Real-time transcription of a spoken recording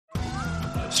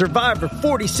Survivor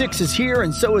 46 is here,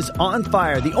 and so is On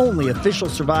Fire, the only official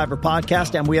Survivor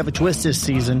podcast, and we have a twist this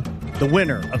season. The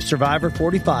winner of Survivor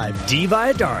 45, Dee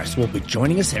Valladares, will be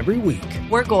joining us every week.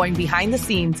 We're going behind the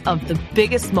scenes of the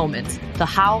biggest moments, the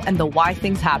how and the why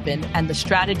things happen, and the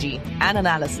strategy and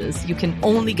analysis you can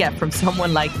only get from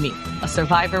someone like me, a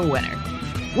Survivor winner.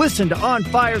 Listen to On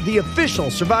Fire, the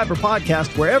official Survivor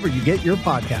podcast, wherever you get your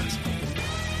podcast.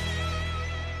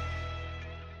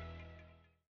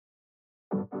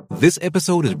 This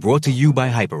episode is brought to you by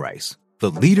Hyperice, the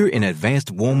leader in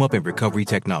advanced warm-up and recovery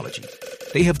technology.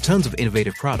 They have tons of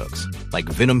innovative products, like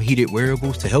Venom-heated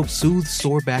wearables to help soothe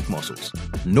sore back muscles,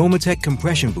 Normatec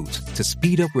compression boots to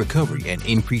speed up recovery and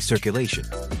increase circulation,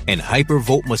 and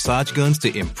Hypervolt massage guns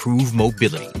to improve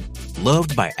mobility.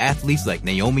 Loved by athletes like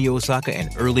Naomi Osaka and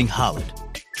Erling Haaland.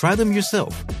 Try them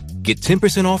yourself. Get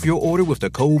 10% off your order with the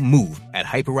code MOVE at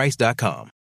Hyperice.com.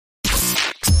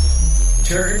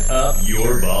 Turn up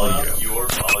your volume.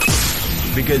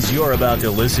 Because you're about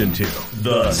to listen to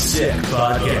The Sick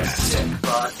Podcast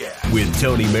with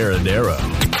Tony Marinaro.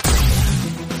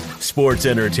 Sports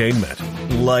entertainment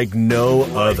like no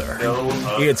other.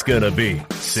 It's gonna be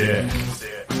sick.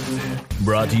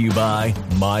 Brought to you by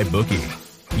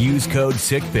MyBookie. Use code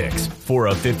SICKPICS for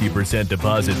a 50%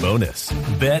 deposit bonus.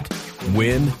 Bet,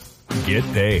 win, get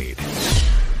paid.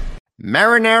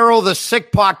 Marinaro, the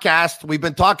Sick Podcast. We've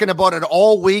been talking about it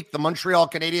all week. The Montreal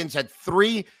Canadiens had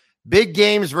 3 big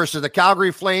games versus the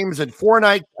Calgary Flames in 4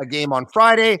 nights, a game on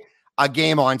Friday, a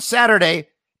game on Saturday,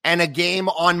 and a game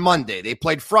on Monday. They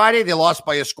played Friday. They lost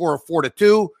by a score of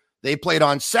 4-2. They played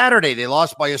on Saturday. They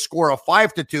lost by a score of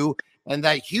 5-2. And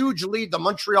that huge lead the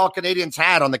Montreal Canadiens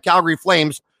had on the Calgary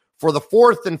Flames for the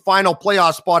 4th and final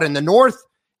playoff spot in the North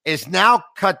is now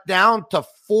cut down to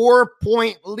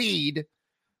 4-point lead,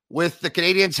 with the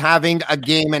Canadiens having a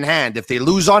game in hand. If they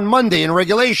lose on Monday in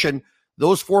regulation,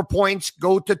 those 4 points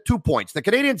go to 2 points. The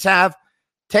Canadiens have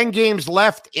 10 games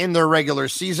left in their regular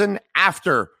season.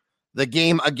 After the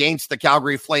game against the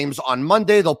Calgary Flames on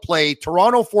Monday, they'll play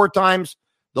Toronto 4 times.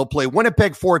 They'll play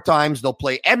Winnipeg 4 times. They'll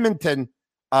play Edmonton.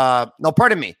 They'll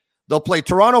play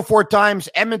Toronto 4 times,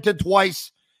 Edmonton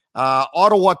twice,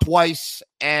 Ottawa twice,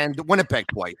 and Winnipeg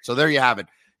twice. So there you have it.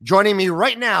 Joining me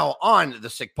right now on the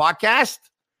Sick Podcast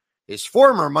is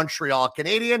former Montreal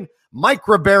Canadian, Mike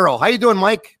Ribeiro. How you doing,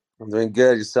 Mike? I'm doing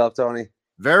good. Yourself, Tony?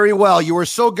 Very well. You were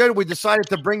so good, we decided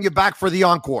to bring you back for the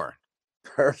encore.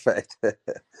 Perfect.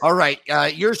 All right.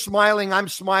 You're smiling. I'm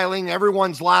smiling.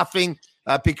 Everyone's laughing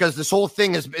because this whole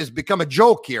thing has become a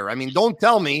joke here. I mean, don't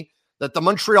tell me that the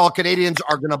Montreal Canadiens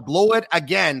are going to blow it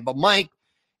again. But, Mike,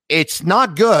 it's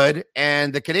not good.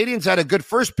 And the Canadiens had a good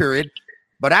first period.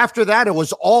 But after that, it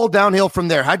was all downhill from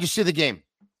there. How'd you see the game?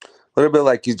 A little bit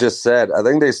like you just said. I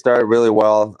think they started really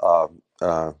well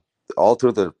all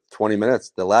through the 20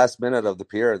 minutes. The last minute of the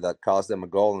period that cost them a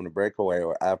goal in a breakaway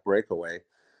or half breakaway.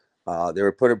 They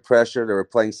were putting pressure. They were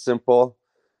playing simple.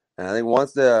 And I think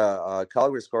once the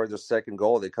Calgary scored their second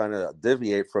goal, they kind of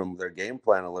deviate from their game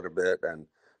plan a little bit and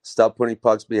stop putting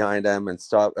pucks behind them and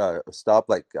stop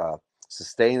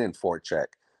sustaining forecheck.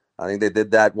 I think they did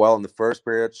that well in the first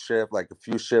period shift, like a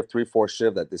few shift, 3-4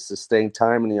 shift, that they sustained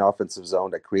time in the offensive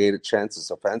zone that created chances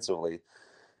offensively.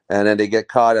 And then they get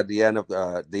caught at the end of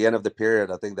the period.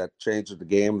 I think that changed the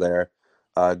game there.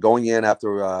 Going in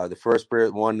after the first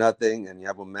period 1-0 and you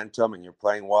have momentum and you're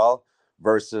playing well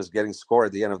versus getting scored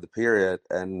at the end of the period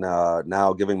and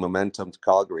now giving momentum to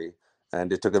Calgary. And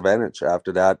they took advantage.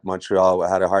 After that, Montreal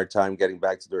had a hard time getting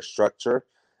back to their structure.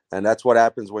 And that's what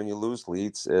happens when you lose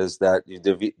leads, is that you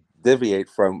deviate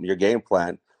from your game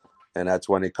plan, and that's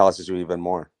when it costs you even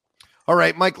more. All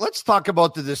right, Mike, let's talk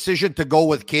about the decision to go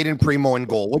with Caden Primo in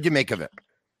goal. What do you make of it?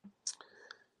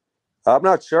 I'm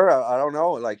not sure. I don't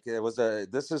know.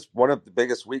 This is one of the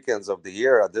biggest weekends of the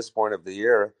year at this point of the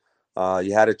year.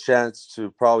 You had a chance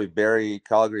to probably bury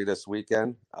Calgary this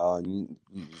weekend. You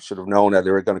should have known that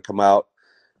they were going to come out.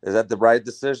 Is that the right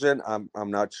decision?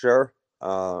 I'm not sure.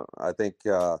 I think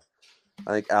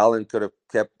Allen could have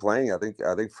kept playing. I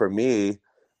think for me,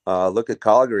 look at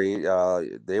Calgary.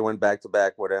 They went back to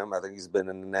back with him. I think he's been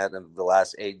in the net in the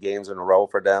last 8 games in a row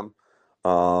for them.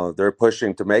 They're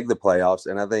pushing to make the playoffs,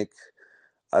 and I think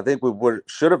we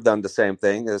should have done the same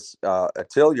thing. Is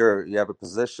until you have a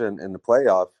position in the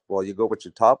playoff, well, you go with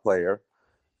your top player,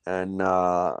 and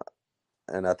I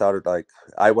thought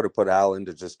I would have put Allen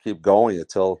to just keep going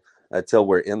until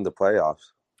we're in the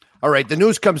playoffs. All right, the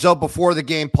news comes out before the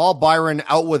game. Paul Byron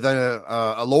out with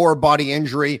a lower body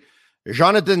injury.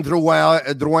 Jonathan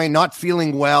Drouin not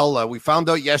feeling well. We found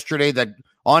out yesterday that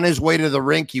on his way to the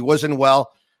rink, he wasn't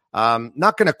well.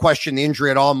 Not going to question the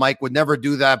injury at all. Mike would never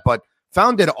do that. But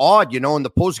found it odd, in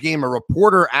the postgame. A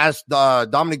reporter asked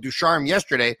Dominic Ducharme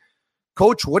yesterday,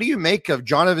 Coach, what do you make of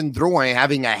Jonathan Drouin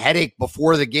having a headache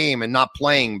before the game and not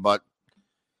playing? But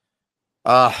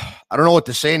I don't know what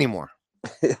to say anymore.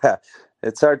 Yeah,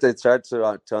 it's hard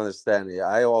to understand. Yeah,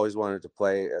 I always wanted to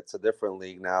play. It's a different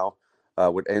league now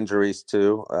with injuries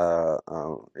too.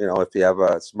 If you have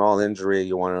a small injury,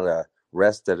 you want to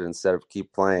rest it instead of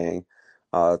keep playing.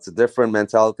 It's a different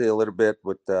mentality a little bit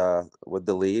with the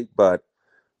league, but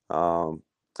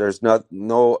there's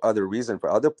no other reason for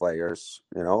other players,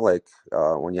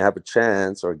 when you have a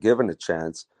chance or given a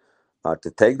chance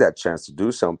to take that chance to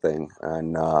do something.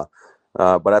 And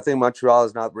but I think Montreal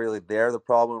is not really the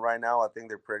problem right now. I think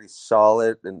they're pretty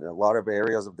solid in a lot of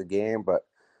areas of the game, but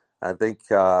I think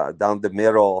down the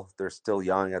middle, they're still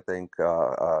young. I think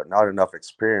not enough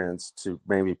experience to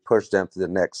maybe push them to the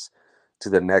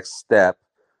next step.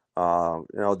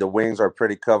 The wings are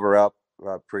pretty cover up,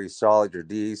 pretty solid. Your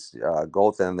D's,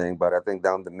 goaltending, but I think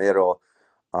down the middle,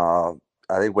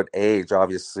 I think with age,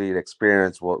 obviously, the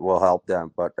experience will help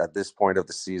them. But at this point of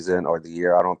the season or the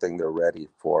year, I don't think they're ready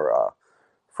for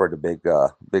the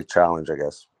big challenge, I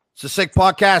guess. It's a Sick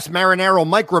Podcast. Marinero,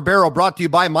 Mike Ribeiro, brought to you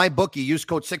by MyBookie. Use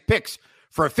code SickPicks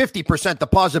for a 50%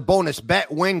 deposit bonus. Bet,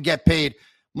 win, get paid.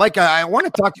 Mike, I want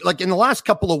to talk to you. Like in the last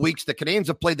couple of weeks, the Canadiens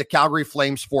have played the Calgary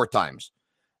Flames 4 times.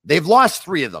 They've lost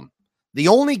 3 of them. The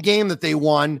only game that they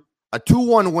won, a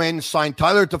 2-1 win, signed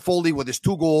Tyler Toffoli with his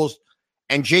 2 goals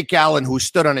and Jake Allen, who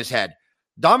stood on his head.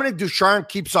 Dominic Ducharme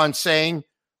keeps on saying,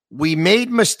 we made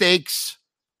mistakes,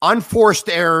 unforced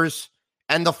errors,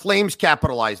 and the Flames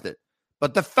capitalized it.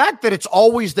 But the fact that it's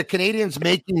always the Canadiens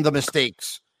making the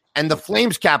mistakes and the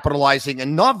Flames capitalizing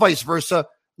and not vice versa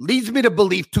leads me to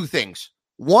believe 2 things.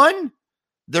 1,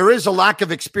 there is a lack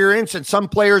of experience and some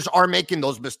players are making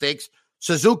those mistakes.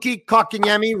 Suzuki,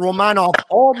 Kotkaniemi, Romanov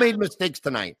all made mistakes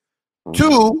tonight.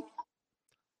 2,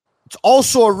 it's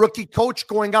also a rookie coach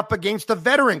going up against a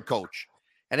veteran coach.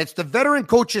 And it's the veteran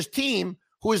coach's team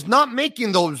who is not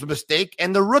making those mistakes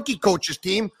and the rookie coach's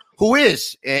team who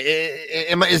is.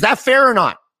 Is that fair or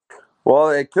not? Well,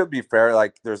 it could be fair.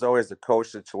 Like there's always a coach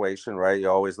situation, right? You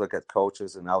always look at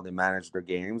coaches and how they manage their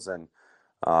games. And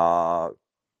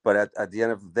but at the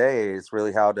end of the day, it's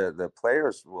really how the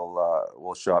players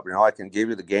will show up. I can give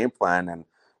you the game plan and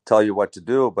tell you what to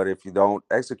do, but if you don't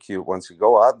execute once you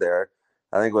go out there,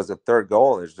 I think it was the 3rd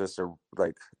goal. It's just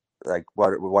like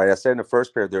what I said in the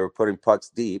first period, they were putting pucks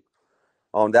deep.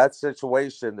 On that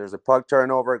situation, there's a puck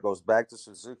turnover. It goes back to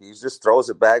Suzuki. He just throws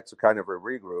it back to kind of a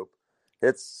regroup.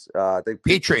 It's I think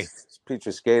Petrie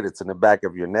skate. It's in the back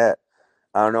of your net.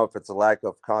 I don't know if it's a lack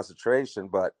of concentration,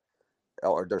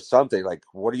 or there's something like,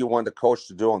 what do you want the coach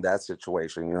to do in that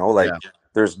situation?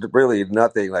 There's really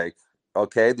nothing like,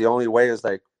 okay, the only way is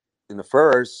like in the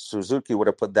first, Suzuki would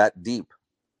have put that deep.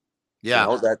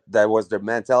 Yeah. That was their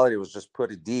mentality, was just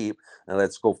put it deep and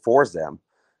let's go force them.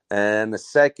 And the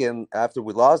second, after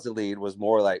we lost the lead, was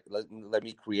more like, let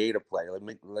me create a play.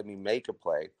 Let me make a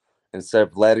play instead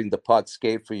of letting the puck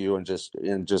skate for you and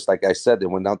just like I said, they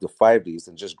went down to 5Ds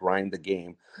and just grind the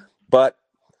game. But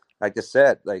like I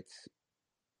said, like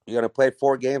you're going to play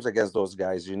 4 games against those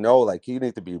guys, you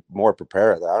need to be more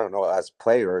prepared. I don't know, as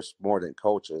players more than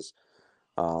coaches.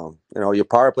 Your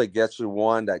power play gets you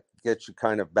one that gets you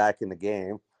kind of back in the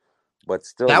game. But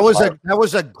still, that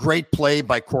was a great play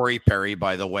by Corey Perry,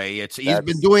 by the way. He's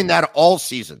been doing that all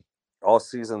season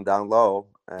down low.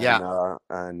 And,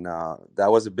 and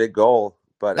that was a big goal.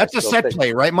 But that's a set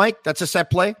play, right, Mike? That's a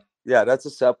set play. Yeah, that's a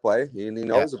set play. He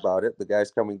knows about it. The guy's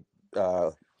coming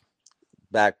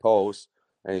back post,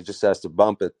 and he just has to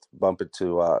bump it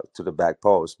to the back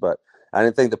post. But I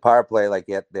didn't think the power play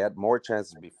they had more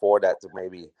chances before that to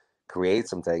maybe create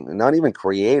something. Not even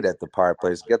create at the power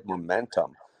plays, get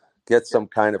momentum. Get some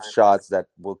kind of shots that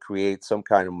will create some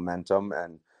kind of momentum,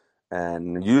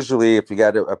 and usually if you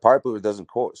got a power play that doesn't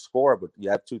score, but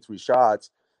you have 2-3 shots,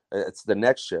 it's the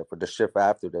next shift or the shift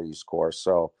after that you score.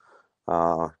 So,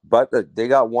 but they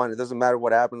got one. It doesn't matter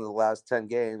what happened in the last 10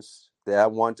 games. They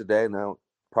have one today. Now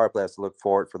power play has to look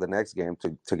forward for the next game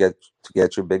to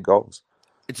get your big goals.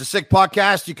 It's a Sick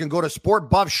Podcast. You can go to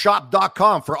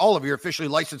sportbuffshop.com for all of your officially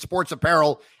licensed sports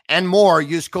apparel and more.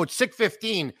 Use code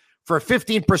SICK15 for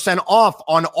 15% off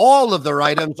on all of their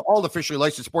items, all officially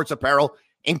licensed sports apparel,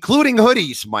 including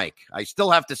hoodies, Mike. I still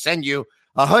have to send you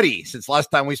a hoodie. Since last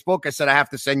time we spoke, I said I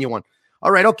have to send you one.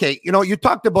 All right, okay. You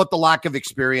talked about the lack of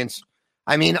experience.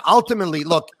 I mean, ultimately,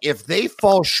 look, if they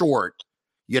fall short,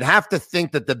 you'd have to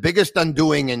think that the biggest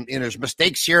undoing, and there's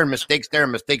mistakes here and mistakes there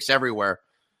and mistakes everywhere.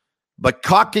 But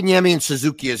Kotkaniemi and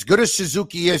Suzuki, as good as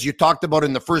Suzuki is, you talked about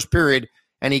in the first period,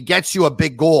 and he gets you a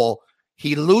big goal,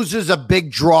 He loses a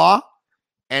big draw,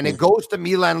 and it goes to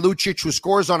Milan Lucic, who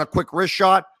scores on a quick wrist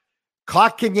shot.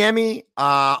 Kotkaniemi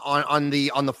on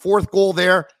the fourth goal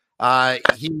there.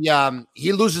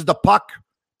 He loses the puck.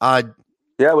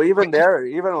 Well, even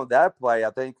on that play,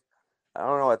 I think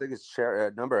it's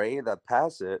number 8 that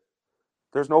passed it.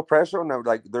 There's no pressure on them.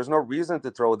 Like, there's no reason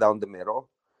to throw it down the middle.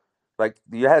 Like,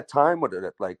 you had time with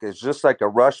it. Like, it's just like a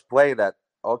rush play that,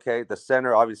 okay, the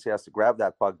center obviously has to grab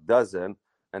that puck, doesn't,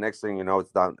 and next thing you know,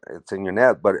 it's in your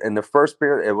net. But in the first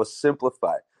period, it was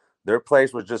simplified. Their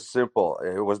plays were just simple.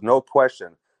 It was no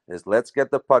question. Let's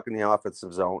get the puck in the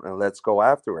offensive zone and let's go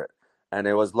after it. And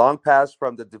it was long pass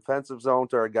from the defensive zone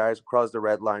to our guys across the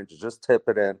red line to just tip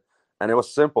it in. And it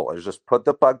was simple. It was just put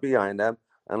the puck behind them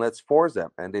and let's force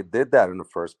them. And they did that in the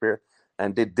first period.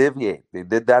 And they deviate. They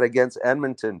did that against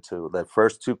Edmonton too. The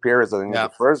first 2 periods, I think,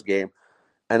 of the first game.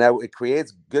 And it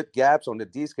creates good gaps on the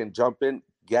D's can jump in,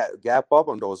 gap up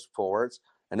on those forwards.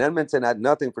 And Edmonton had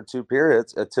nothing for 2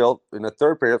 periods until in the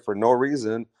third period, for no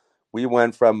reason, we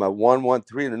went from a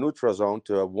 1-1-3 in the neutral zone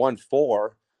to a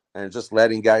 1-4 and just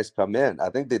letting guys come in. I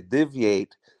think they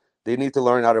deviate. They need to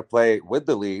learn how to play with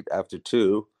the lead after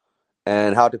 2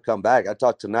 and how to come back. I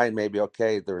thought tonight maybe,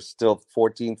 okay, there's still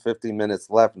 14, 15 minutes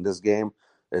left in this game.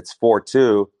 It's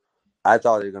 4-2. I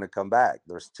thought they were going to come back.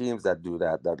 There's teams that do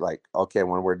that like, okay,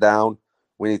 when we're down,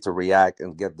 we need to react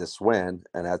and get this win,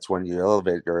 and that's when you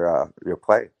elevate your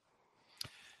play.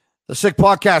 The Sick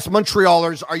Podcast,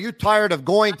 Montrealers, are you tired of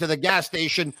going to the gas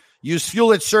station? Use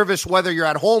Fuel It service, whether you're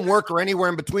at home, work, or anywhere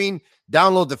in between.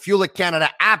 Download the Fuel It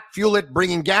Canada app. Fuel It,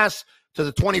 bringing gas to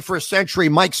the 21st century.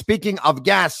 Mike, speaking of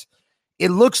gas, it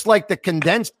looks like the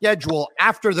condensed schedule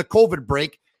after the COVID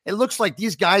break, it looks like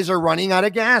these guys are running out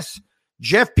of gas.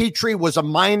 Jeff Petrie was a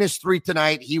 -3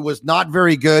 tonight. He was not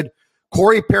very good.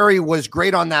 Corey Perry was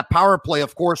great on that power play.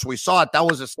 Of course, we saw it. That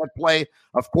was a set play,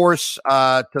 of course,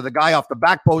 to the guy off the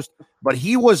back post, but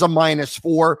he was a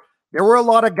 -4. There were a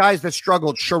lot of guys that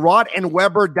struggled. Sherratt and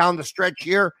Weber down the stretch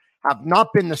here have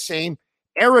not been the same.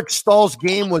 Eric Stahl's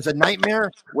game was a nightmare,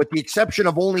 with the exception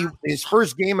of only his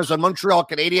first game as a Montreal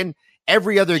Canadian.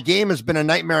 Every other game has been a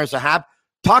nightmare as a Hab.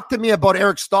 Talk to me about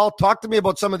Eric Stahl. Talk to me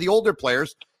about some of the older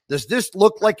players. Does this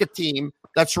look like a team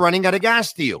that's running out of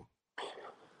gas to you?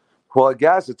 Well,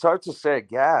 gas, it's hard to say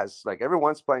gas. Like,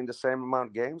 everyone's playing the same amount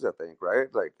of games, I think,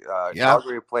 right? Like,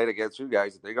 Calgary played against you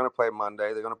guys. They're going to play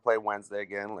Monday. They're going to play Wednesday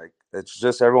again. Like, it's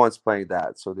just everyone's playing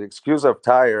that. So the excuse of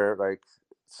tired, like,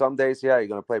 some days, you're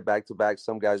going to play back-to-back.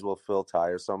 Some guys will feel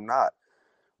tired, some not.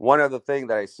 One other thing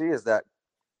that I see is that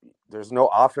there's no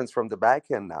offense from the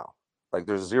back end now. Like,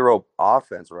 there's zero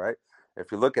offense, right? If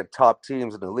you look at top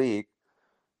teams in the league,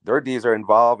 their Ds are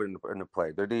involved in the play.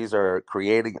 Their Ds are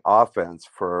creating offense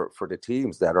for the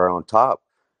teams that are on top.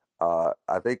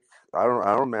 I think I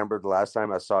don't remember the last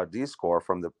time I saw a D score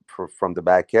from the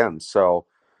back end. So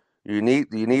you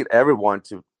need everyone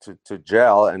to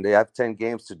gel, and they have 10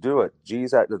 games to do it.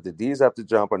 The Ds have to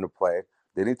jump on the play.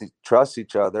 They need to trust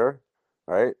each other,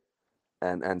 right?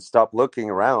 And stop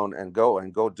looking around and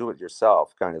go do it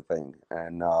yourself, kind of thing.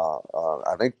 And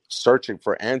I think searching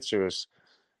for answers,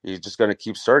 you're just going to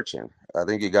keep searching. I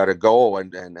think you got to go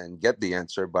and get the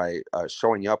answer by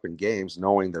showing up in games,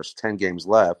 knowing there's 10 games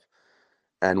left.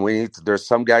 And there's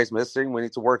some guys missing. We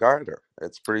need to work harder.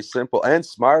 It's pretty simple and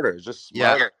smarter, just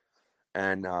smarter.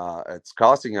 Yeah. And it's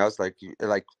costing us like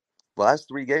the last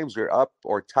 3 games, you're up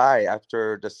or tie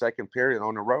after the second period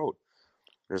on the road.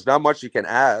 There's not much you can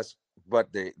ask,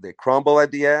 but they crumble at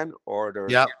the end, or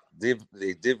they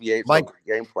deviate from the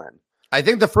game plan. I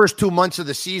think the first 2 months of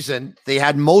the season, they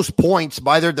had most points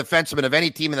by their defensemen of any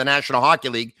team in the National Hockey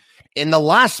League. In the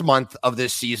last month of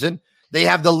this season, they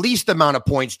have the least amount of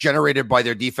points generated by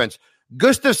their defense.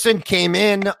 Gustafsson came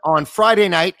in on Friday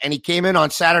night, and he came in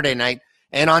on Saturday night.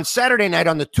 And on Saturday night,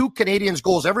 on the 2 Canadiens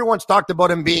goals, everyone's talked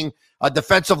about him being a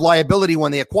defensive liability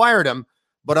when they acquired him.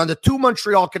 But on the 2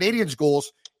 Montreal Canadiens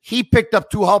goals, he picked up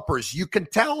 2 helpers. You can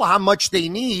tell how much they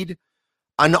need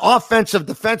an offensive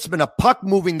defenseman, a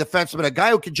puck-moving defenseman, a guy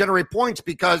who can generate points,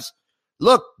 because,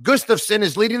 look, Gustafsson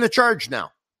is leading the charge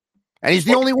now, and he's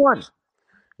the only one.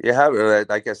 Yeah,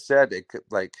 like I said,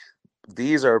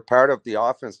 these are part of the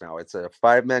offense now. It's a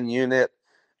 5-man unit,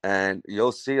 and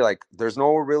you'll see, there's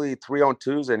no really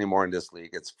 3-on-2s anymore in this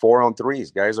league. It's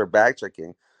 4-on-3s. Guys are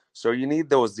back-checking. So you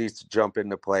need those Ds to jump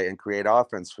into play and create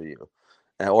offense for you,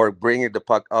 or bringing the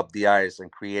puck up the ice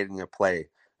and creating a play.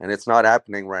 And it's not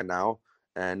happening right now.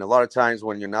 And a lot of times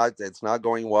when it's not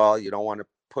going well, you don't want to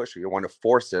push it. You want to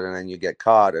force it, and then you get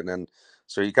caught. And then,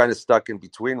 so you're kind of stuck in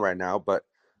between right now. But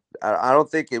I don't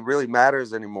think it really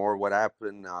matters anymore what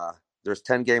happened There's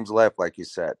 10 games left, like you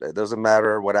said. It doesn't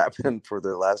matter what happened for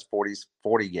the last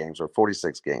 40 games or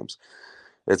 46 games.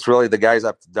 It's really the guys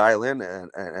have to dial in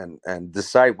and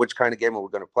decide which kind of game are we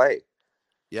going to play.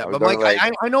 Yeah, but Mike,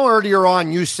 I know earlier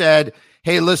on you said,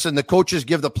 hey, listen, the coaches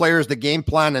give the players the game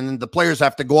plan and then the players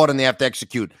have to go out and they have to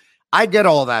execute. I get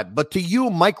all that. But to you,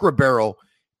 Mike Ribeiro,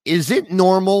 is it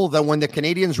normal that when the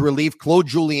Canadians relieve Claude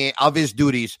Julien of his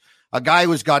duties, a guy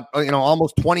who's got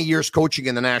almost 20 years coaching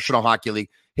in the National Hockey League,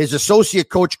 his associate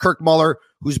coach, Kirk Muller,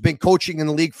 who's been coaching in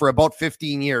the league for about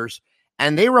 15 years,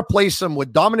 and they replace him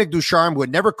with Dominic Ducharme, who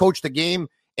had never coached a game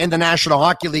in the National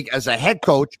Hockey League as a head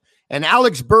coach, and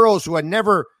Alex Burrows, who had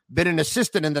never been an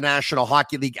assistant in the National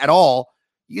Hockey League at all.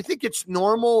 You think it's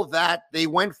normal that they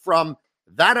went from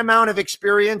that amount of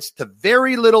experience to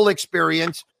very little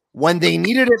experience when they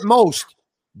needed it most?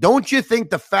 Don't you think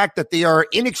the fact that they are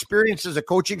inexperienced as a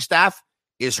coaching staff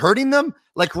is hurting them?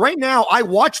 Like right now, I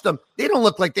watch them. They don't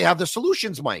look like they have the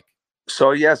solutions, Mike.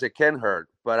 So, yes, it can hurt.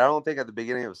 But I don't think at the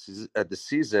beginning of the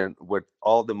season, with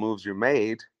all the moves you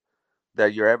made,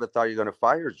 that you ever thought you're going to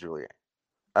fire Julien.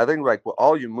 I think like with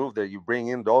all you move that you bring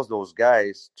in those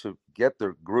guys to get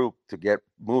their group to get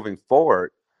moving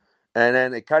forward. And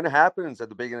then it kind of happens at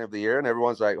the beginning of the year and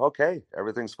everyone's like, okay,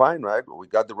 everything's fine, right? We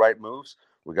got the right moves.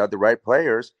 We got the right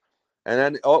players. And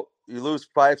then, you lose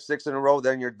 5-6 in a row,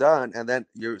 then you're done. And then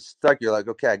you're stuck. You're like,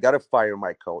 okay, I got to fire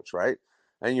my coach, right?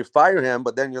 And you fire him,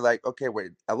 but then you're like, okay,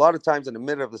 wait. A lot of times in the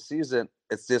middle of the season,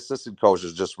 it's the assistant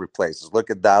coaches just replaces. Look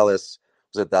at Dallas.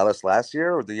 Was it Dallas last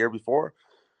year or the year before?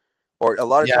 Or a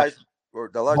lot of times,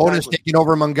 Bonus taking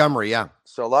over Montgomery, yeah.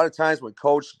 So a lot of times when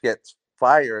coach gets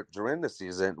fired during the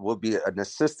season, will be an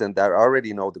assistant that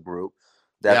already know the group,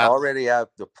 that already have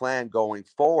the plan going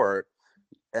forward,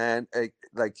 and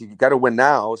like you got to win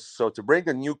now. So to bring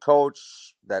a new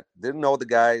coach that didn't know the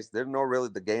guys, didn't know really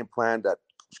the game plan, that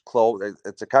close,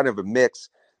 it's a kind of a mix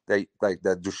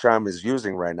that Ducharme is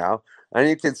using right now, and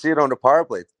you can see it on the power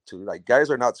play too. Like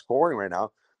guys are not scoring right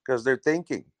now because they're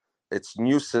thinking. It's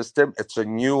new system. It's a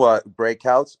new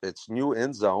breakouts. It's new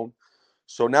end zone.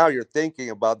 So now you're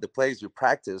thinking about the plays you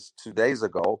practiced 2 days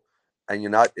ago, and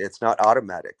it's not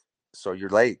automatic. So you're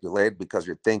late. You're late because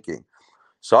you're thinking.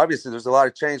 So obviously there's a lot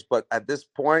of change, but at this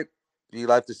point, you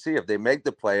have to see if they make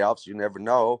the playoffs. You never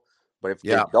know. But if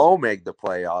they don't make the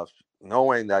playoffs,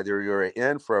 knowing that you're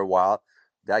in for a while,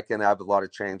 that can have a lot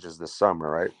of changes this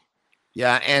summer, right?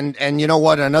 Yeah, and you know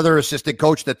what? Another assistant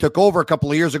coach that took over a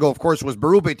couple of years ago, of course, was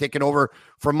Berube taking over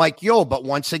from Mike Yeo. But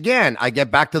once again, I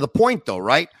get back to the point, though,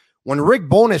 right? When Rick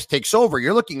Bowness takes over,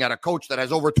 you're looking at a coach that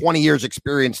has over 20 years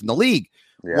experience in the league.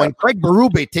 Yeah. When Craig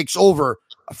Berube takes over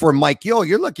for Mike Yeo,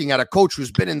 you're looking at a coach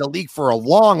who's been in the league for a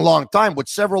long, long time with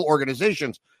several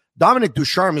organizations. Dominic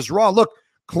Ducharme is raw. Look,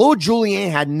 Claude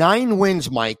Julien had 9 wins,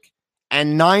 Mike,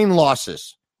 and 9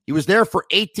 losses. He was there for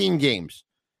 18 games.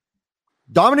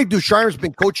 Dominic Ducharme has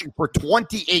been coaching for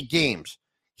 28 games.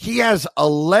 He has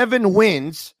 11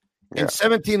 wins and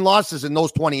 17 losses in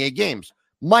those 28 games.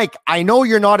 Mike, I know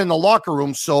you're not in the locker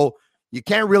room, so you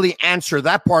can't really answer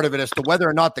that part of it as to whether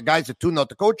or not the guys have tuned out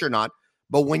the coach or not.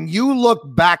 But when you look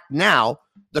back now,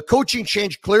 the coaching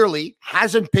change clearly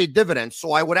hasn't paid dividends.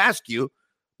 So I would ask you,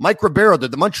 Mike Ribeiro,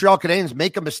 did the Montreal Canadiens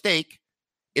make a mistake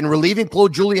in relieving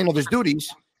Claude Julien of his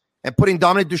duties and putting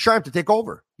Dominic Ducharme to take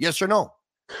over? Yes or no?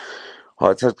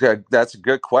 Well, that's a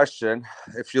good question.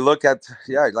 If you look at,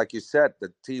 like you said,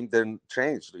 the team didn't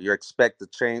change. You expect to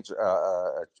change,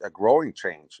 a growing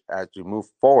change as you move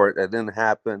forward. It didn't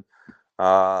happen.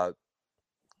 Can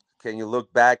you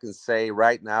look back and say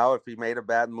right now if he made a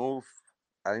bad move?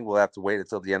 I think we'll have to wait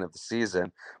until the end of the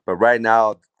season. But right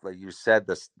now, like you said,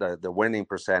 the winning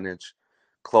percentage,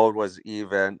 Claude was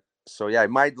even. So, it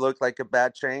might look like a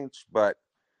bad change, but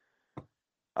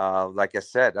like I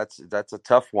said, that's a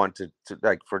tough one to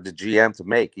like for the GM to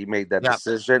make. He made that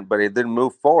decision, but it didn't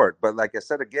move forward. But like I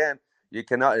said again, you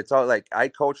cannot. It's all like I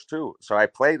coached too, so I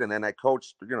played and then I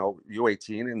coached.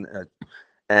 U18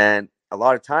 and a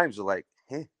lot of times you're like,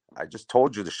 hey, I just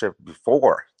told you the shift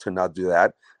before to not do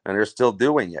that, and they're still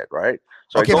doing it, right?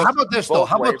 So okay, how about this though?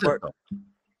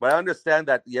 But I understand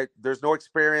that there's no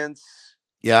experience.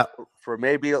 Yeah, for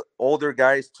maybe older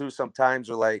guys too. Sometimes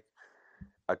are like.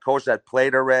 A coach that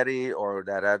played already or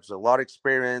that has a lot of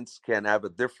experience you can have a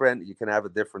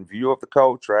different view of the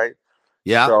coach, right?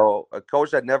 Yeah. So a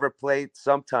coach that never played,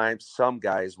 sometimes some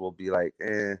guys will be like,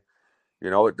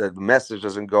 the message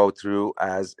doesn't go through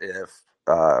as if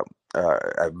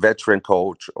a veteran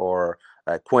coach or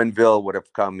Quenneville would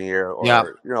have come here. Or,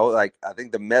 I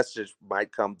think the message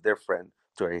might come different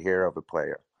to a hear of a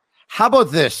player. How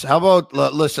about this?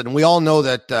 Listen, we all know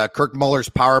that Kirk Muller's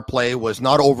power play was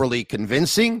not overly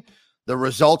convincing. The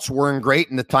results weren't great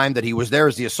in the time that he was there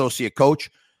as the associate coach.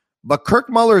 But Kirk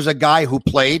Muller is a guy who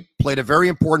played a very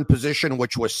important position,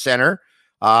 which was center,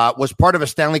 was part of a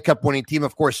Stanley Cup winning team,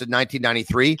 of course, in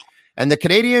 1993. And the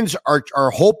Canadians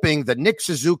are hoping that Nick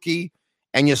Suzuki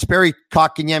and Jesperi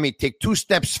Kotkaniemi take 2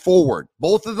 steps forward.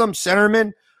 Both of them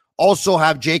centermen. Also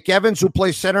have Jake Evans, who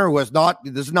plays center, who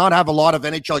does not have a lot of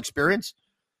NHL experience.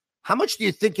 How much do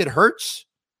you think it hurts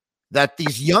that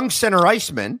these young center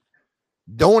icemen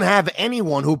don't have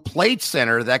anyone who played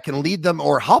center that can lead them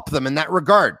or help them in that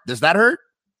regard? Does that hurt?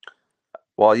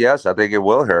 Well, yes, I think it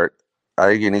will hurt. I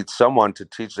think you need someone to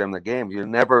teach them the game. You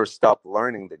never stop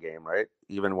learning the game, right?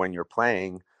 Even when you're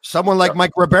playing. Someone like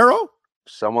Mike Ribeiro?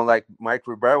 Someone like Mike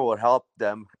Ribeiro would help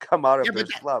them come out of their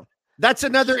slump. That's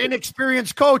another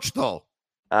inexperienced coach, though.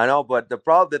 I know, but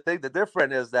the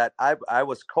difference is that I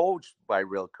was coached by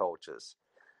real coaches.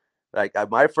 Like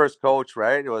my first coach,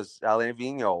 right? It was Alain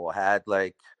Vigneault. Had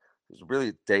it was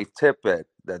really Dave Tippett.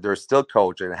 That they're still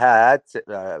coaching. Had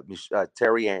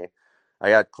Terrien. I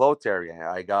got Claude Terrien.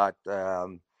 I got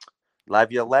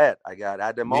Laviolette. I got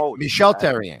Adamo. Michel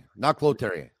Terrien, not Claude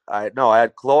Terrien. I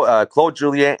had Claude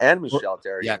Julien and Michel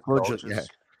Terrien. Yeah, Claude Julien.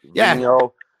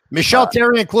 Vigneault, Michel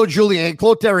Terrien, Claude Julien,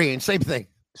 Claude Terrien, same thing.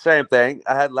 Same thing.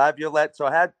 I had Laviolette, so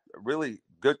I had really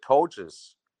good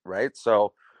coaches, right?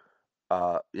 So,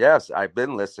 yes, I've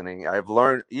been listening. I've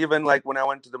learned, even like when I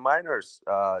went to the minors,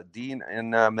 Dean in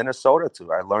Minnesota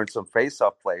too. I learned some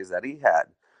face-off plays that he had.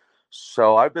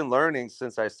 So I've been learning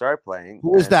since I started playing.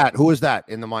 Who is that? Who is that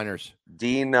in the minors?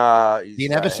 Dean.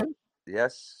 Dean Evison?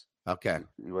 Yes. Okay.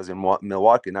 He was in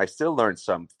Milwaukee, and I still learned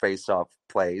some face-off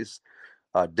plays.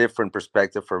 A different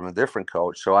perspective from a different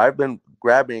coach. So I've been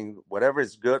grabbing whatever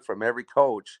is good from every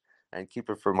coach and keep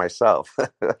it for myself.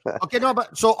 Okay, no,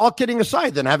 but so all kidding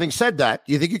aside, then having said that,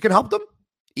 do you think you can help them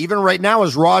even right now,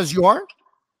 as raw as you are?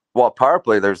 Well, power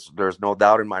play, there's no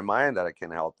doubt in my mind that I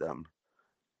can help them.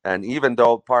 And even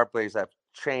though power plays have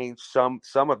changed, some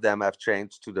of them have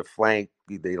changed to the flank.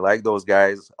 They like those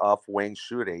guys off wing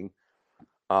shooting,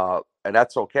 and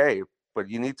that's okay. But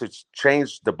you need to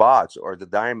change the box or the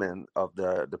diamond of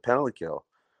the penalty kill.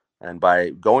 And by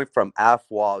going from half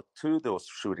wall to those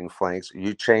shooting flanks,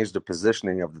 you change the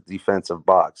positioning of the defensive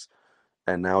box.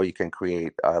 And now you can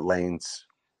create lanes.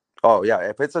 Oh, yeah.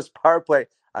 If it's a power play,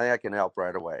 I think I can help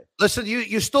right away. Listen,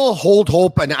 you still hold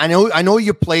hope. And I know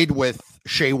you played with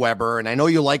Shea Weber, and I know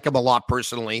you like him a lot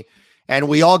personally. And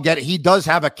we all get it. He does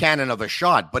have a cannon of a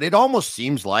shot, but it almost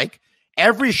seems like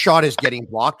every shot is getting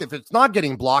blocked. If it's not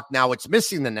getting blocked now, it's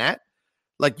missing the net.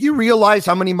 Like, you realize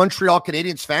how many Montreal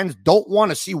Canadiens fans don't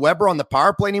want to see Weber on the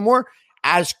power play anymore?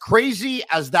 As crazy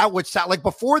as that would sound, like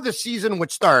before the season would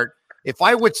start, if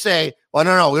I would say, well,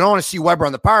 no, we don't want to see Weber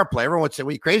on the power play, everyone would say,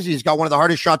 well, you're crazy. He's got one of the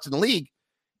hardest shots in the league.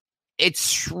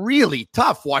 It's really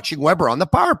tough watching Weber on the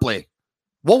power play.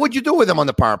 What would you do with him on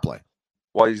the power play?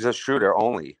 Well, he's a shooter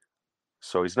only.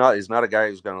 So he's not a guy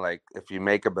who's going to, like, if you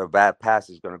make a bad pass,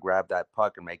 he's going to grab that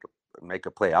puck and make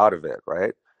a play out of it,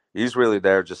 right? He's really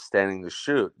there just standing to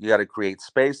shoot. You got to create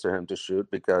space for him to shoot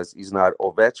because he's not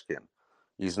Ovechkin.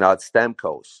 He's not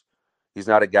Stamkos. He's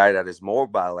not a guy that is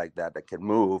mobile like that can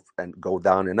move and go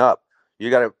down and up. He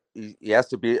has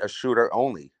to be a shooter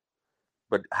only.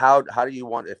 But how do you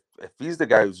want, if he's the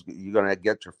guy who's you're going to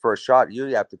get your first shot, you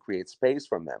have to create space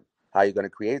from him. How are you going to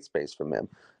create space from him?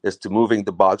 Is to moving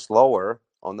the box lower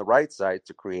on the right side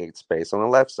to create space on the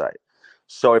left side.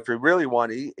 So if you really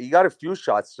want, he got a few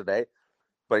shots today,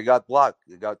 but he got blocked.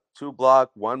 You got 2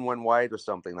 blocked, one wide or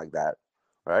something like that,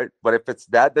 right? But if it's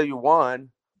that you want,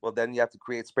 well, then you have to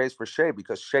create space for Shea,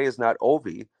 because Shea is not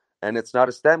Ovi and it's not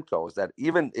a Stamkos. That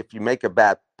even if you make a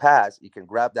bad pass, you can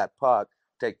grab that puck,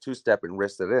 take 2-step and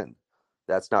wrist it in.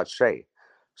 That's not Shea.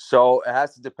 So it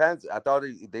has to depend. I thought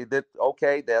they did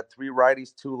okay. They had 3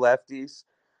 righties, 2 lefties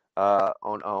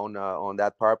on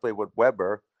that power play with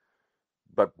Weber.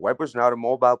 But Weber's not a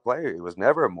mobile player. He was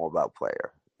never a mobile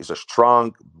player. He's a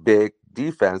strong, big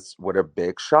defense with a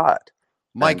big shot.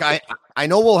 Mike, I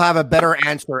know we'll have a better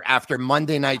answer after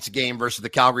Monday night's game versus the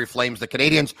Calgary Flames. The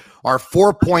Canadiens are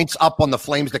 4 points up on the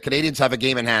Flames. The Canadiens have a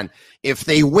game in hand. If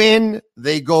they win,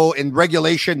 they go in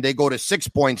regulation, they go to 6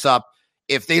 points up.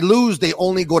 If they lose, they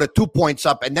only go to 2 points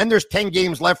up. And then there's 10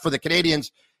 games left for the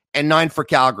Canadiens and 9 for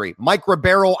Calgary. Mike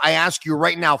Ribeiro, I ask you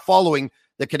right now, following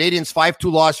the Canadiens'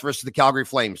 5-2 loss versus the Calgary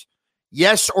Flames,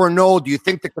 yes or no, do you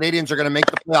think the Canadiens are going to make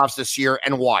the playoffs this year,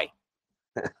 and why?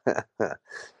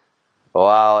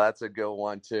 Wow, that's a good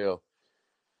one too.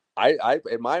 I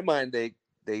in my mind,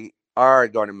 they are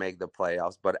going to make the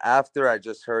playoffs. But after I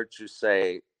just heard you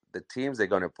say the teams they're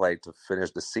going to play to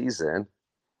finish the season,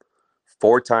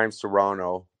 4 times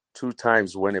Toronto, 2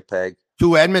 times Winnipeg,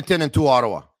 2 Edmonton and 2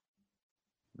 Ottawa.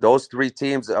 Those 3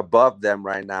 teams above them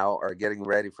right now are getting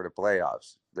ready for the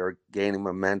playoffs. They're gaining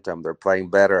momentum. They're playing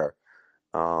better.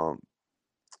 I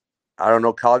don't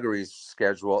know Calgary's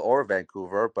schedule or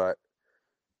Vancouver, but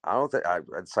I don't think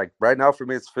it's like right now for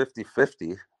me, it's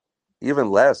 50-50, even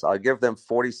less. I'll give them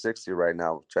 40-60 right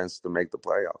now, chance to make the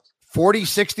playoffs.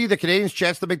 40-60, the Canadiens'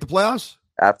 chance to make the playoffs?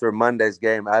 After Monday's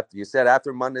game.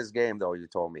 After Monday's game, though, you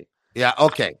told me. Yeah,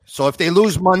 okay. So if they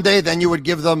lose Monday, then you would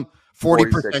give them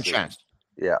 40% chance.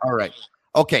 Yeah. All right.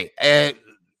 Okay.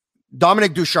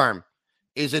 Dominic Ducharme,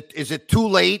 is it too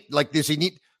late? Like, does he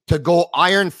need to go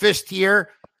iron fist here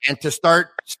and to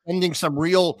start sending some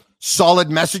real solid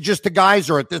messages to guys?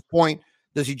 Or at this point,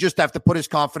 does he just have to put his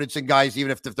confidence in guys, even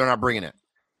if they're not bringing it?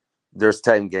 There's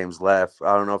 10 games left.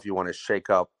 I don't know if you want to shake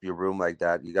up your room like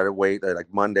that. You got to wait,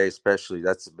 like Monday especially.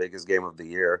 That's the biggest game of the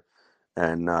year.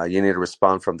 And you need to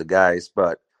respond from the guys.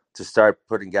 But to start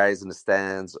putting guys in the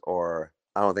stands, or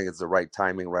I don't think it's the right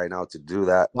timing right now to do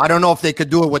that. I don't know if they could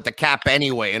do it with the cap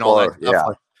anyway and all that stuff.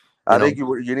 Yeah. I think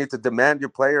you need to demand your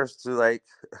players to, like,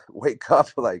 wake up.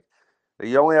 Like,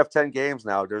 you only have 10 games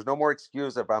now. There's no more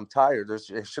excuse if I'm tired.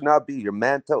 It should not be your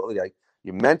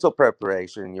mental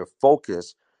preparation, your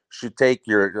focus should take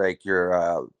your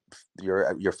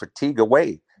fatigue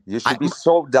away. You should be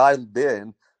so dialed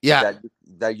in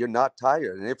that you're not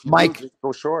tired. And if you Mike, lose,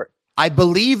 go short. I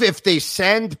believe if they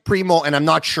send Primo, and I'm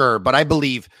not sure, but I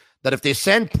believe that if they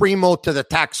send Primo to the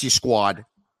taxi squad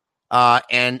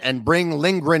and bring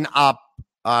Lindgren up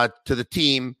to the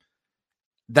team,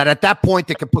 that at that point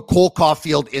they can put Cole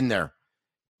Caulfield in there.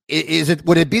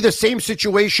 Would it be the same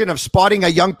situation of spotting a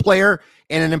young player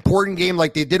in an important game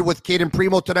like they did with Caden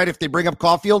Primo tonight if they bring up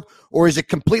Caulfield, or is it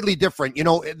completely different? You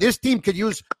know, this team could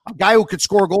use a guy who could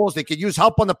score goals. They could use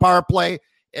help on the power play.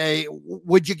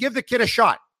 Would you give the kid a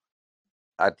shot?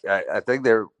 I think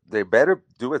they better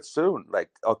do it soon. Like,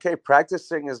 okay,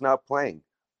 practicing is not playing.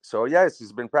 So yes,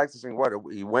 he's been practicing.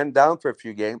 He went down for a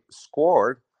few games,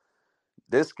 scored.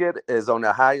 This kid is on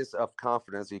the highest of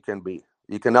confidence he can be.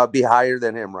 You cannot be higher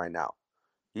than him right now.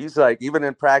 He's like, even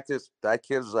in practice, that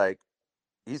kid's like,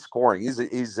 he's scoring. He's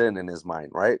in his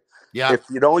mind, right? Yeah. If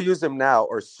you don't use him now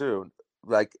or soon,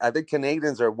 like, I think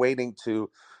Canadians are waiting to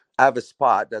have a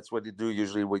spot. That's what you do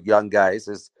usually with young guys,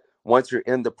 is once you're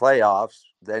in the playoffs,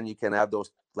 then you can have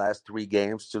those last 3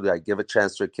 games to, like, give a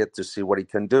chance to a kid to see what he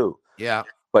can do. Yeah.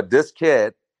 But this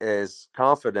kid, his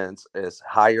confidence is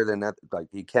higher than that. Like,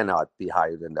 he cannot be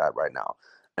higher than that right now.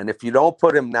 And if you don't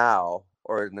put him now,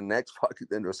 or in the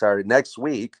next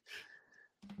week,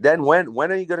 then when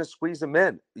are you going to squeeze him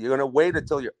in? You're going to wait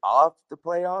until you're out of the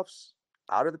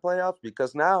playoffs?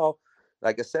 Because now,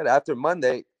 like I said, after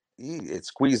Monday, it's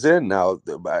squeezed in. Now,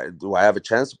 do I have a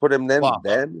chance to put him in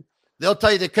then? They'll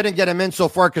tell you they couldn't get him in so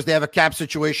far because they have a cap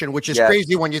situation, which is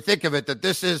crazy when you think of it, that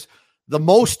this is the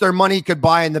most their money could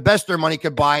buy and the best their money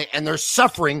could buy, and they're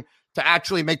suffering to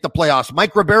actually make the playoffs.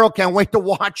 Mike Ribeiro can't wait to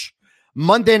watch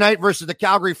Monday night versus the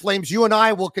Calgary Flames. You and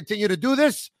I will continue to do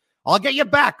this. I'll get you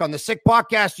back on the Sick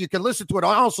Podcast. You can listen to it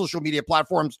on all social media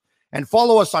platforms and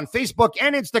follow us on Facebook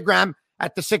and Instagram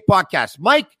at the Sick Podcast.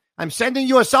 Mike, I'm sending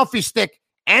you a selfie stick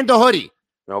and a hoodie.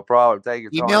 No problem. Thank you.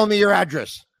 Email me your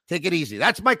address. Take it easy.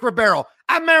 That's Mike Ribeiro.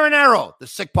 I'm Marinaro, the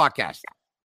Sick Podcast.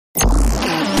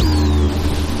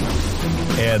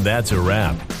 And that's a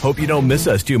wrap. Hope you don't miss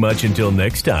us too much until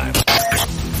next time.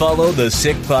 Follow the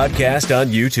Sick Podcast on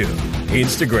YouTube,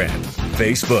 Instagram,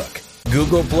 Facebook,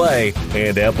 Google Play,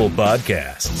 and Apple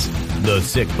Podcasts. The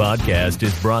Sick Podcast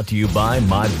is brought to you by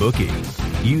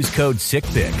MyBookie. Use code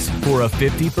SickPicks for a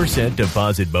 50%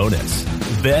 deposit bonus.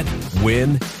 Bet,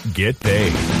 win, get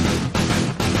paid.